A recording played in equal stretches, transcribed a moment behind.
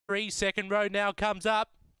Second row now comes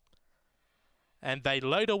up. And they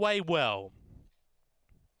load away well.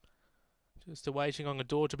 Just waiting on the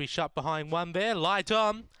door to be shut behind one there. Light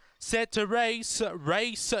on. Set to race.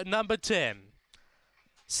 Race number 10.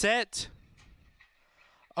 Set.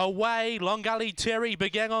 Away, Long Gully Terry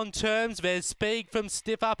began on terms. There's Speed from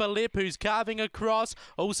Stiff Upper Lip who's carving across.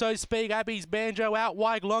 Also Speed, Abby's Banjo out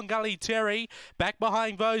wide, Long Gully Terry. Back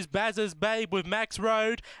behind those, Baz's Babe with Max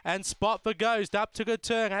Road and Spot for Ghost up to the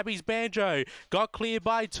turn. Abby's Banjo got clear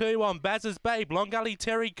by 2 on Baz's Babe. Long Gully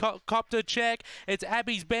Terry copped a check. It's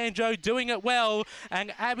Abby's Banjo doing it well,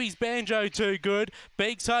 and Abby's Banjo too good.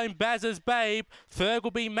 Beaks home Baz's Babe. Third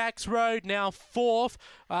will be Max Road. Now fourth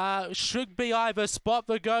should be either Spot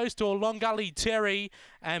the Ghost or Long Gully Terry,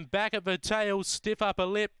 and back at the tail, Stiff Upper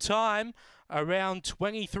Lip. Time around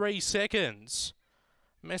 23 seconds.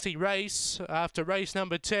 Messy race after race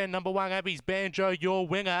number 10. Number 1, Abby's Banjo, your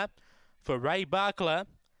winner for Ray Buckler.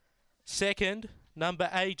 Second, number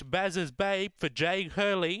 8, Baz's Babe for Jay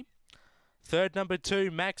Hurley. Third, number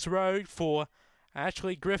 2, Max Road for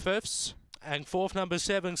Ashley Griffiths. And fourth, number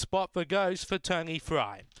 7, Spot the Ghost for Tony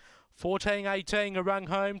Fry. 14.18 a run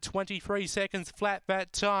home, 23 seconds flat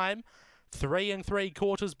that time. 3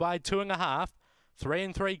 3/4 by 2.5. 3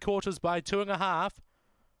 3/4 by 2.5.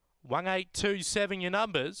 1827 your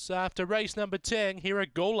numbers after race number 10 here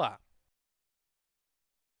at Gawler.